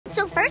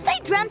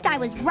I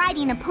was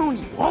riding a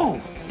pony.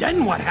 Whoa,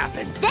 then what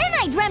happened? Then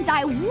I dreamt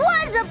I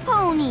was a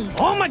pony.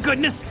 Oh my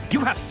goodness, you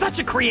have such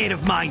a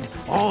creative mind.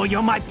 Oh,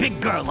 you're my big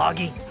girl,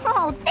 Augie.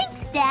 Oh,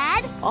 thanks,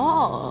 Dad.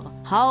 Oh,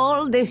 how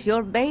old is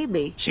your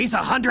baby? She's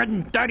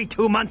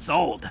 132 months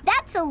old.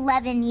 That's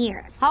 11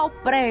 years. How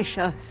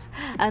precious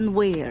and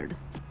weird.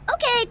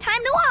 Okay,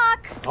 time to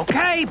walk.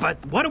 Okay,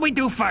 but what do we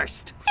do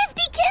first?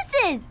 50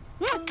 kisses.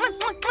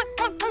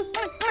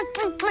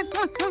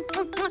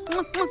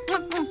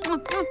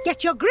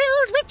 Get your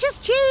grilled witch's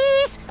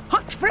cheese.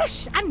 Hot,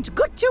 fresh, and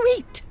good to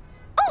eat.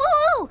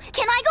 Ooh,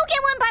 can I go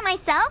get one by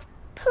myself?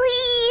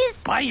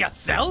 Please? By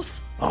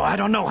yourself? Oh, I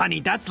don't know, honey.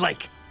 That's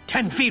like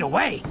 10 feet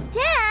away.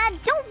 Dad,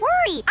 don't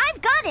worry.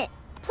 I've got it.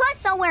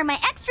 Plus, I'll wear my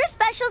extra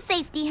special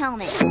safety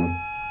helmet.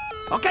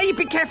 Okay, you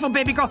be careful,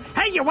 baby girl.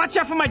 Hey, you watch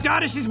out for my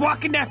daughter. She's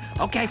walking there.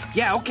 Okay,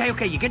 yeah,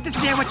 okay. You get the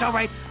sandwich, all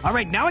right. All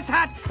right, now it's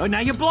hot. Oh, now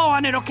you blow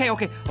on it. Okay.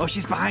 Oh,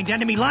 she's behind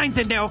enemy lines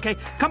in there, okay.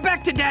 Come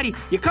back to Daddy.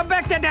 You come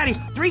back to Daddy.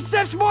 3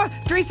 steps more.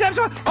 3 steps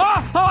more.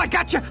 Oh, I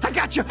got you.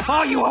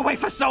 Oh, you were away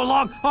for so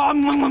long.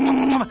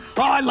 Oh,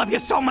 I love you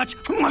so much.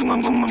 I'm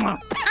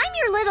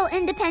your little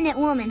independent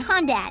woman,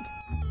 huh, Dad?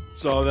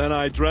 So then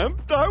I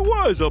dreamt I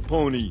was a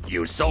pony.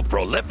 You're so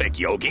prolific,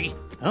 Yogi.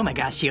 Oh my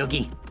gosh,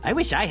 Yogi. I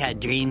wish I had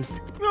dreams.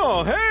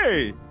 Oh,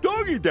 hey,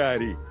 Doggie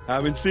Daddy.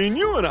 Haven't seen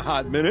you in a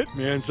hot minute.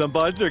 Me and some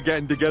buds are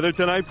getting together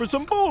tonight for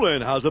some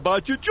bowling. How's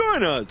about you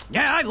join us?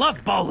 Yeah, I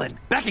love bowling.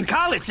 Back in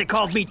college, they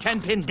called me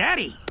 10-Pin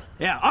Daddy.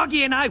 Yeah,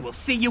 Augie and I will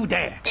see you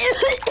there.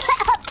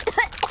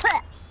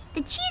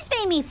 The cheese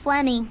made me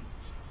phlegmy.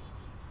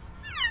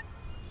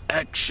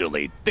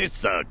 Actually,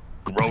 this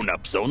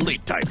grown-ups only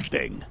type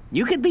thing.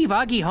 You could leave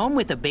Augie home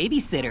with a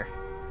babysitter.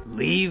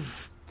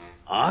 Leave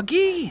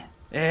Augie?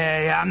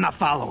 I'm not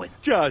following.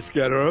 Just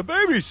get her a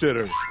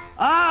babysitter.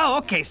 Oh,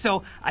 okay,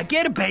 so I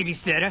get a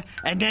babysitter,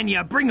 and then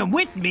you bring him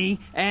with me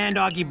and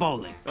Augie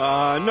bowling.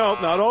 No,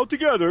 not all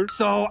together.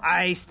 So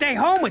I stay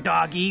home with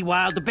Augie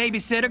while the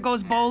babysitter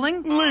goes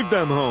bowling? Leave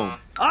them home.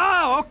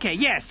 Oh, okay,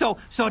 yeah, so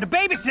the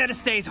babysitter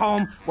stays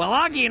home while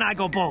Augie and I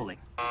go bowling.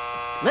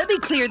 Let me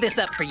clear this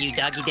up for you,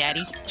 Doggie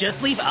Daddy.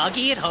 Just leave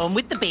Augie at home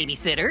with the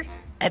babysitter,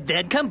 and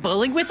then come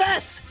bowling with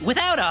us,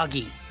 without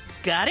Augie.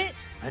 Got it?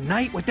 A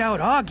night without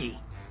Augie?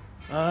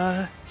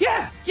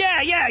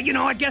 Yeah, you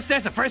know, I guess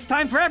there's a first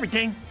time for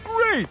everything.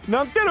 Great,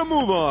 now get a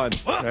move on.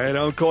 They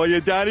don't call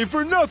you Daddy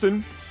for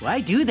nothing.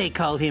 Why do they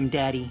call him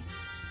Daddy?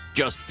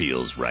 Just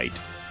feels right.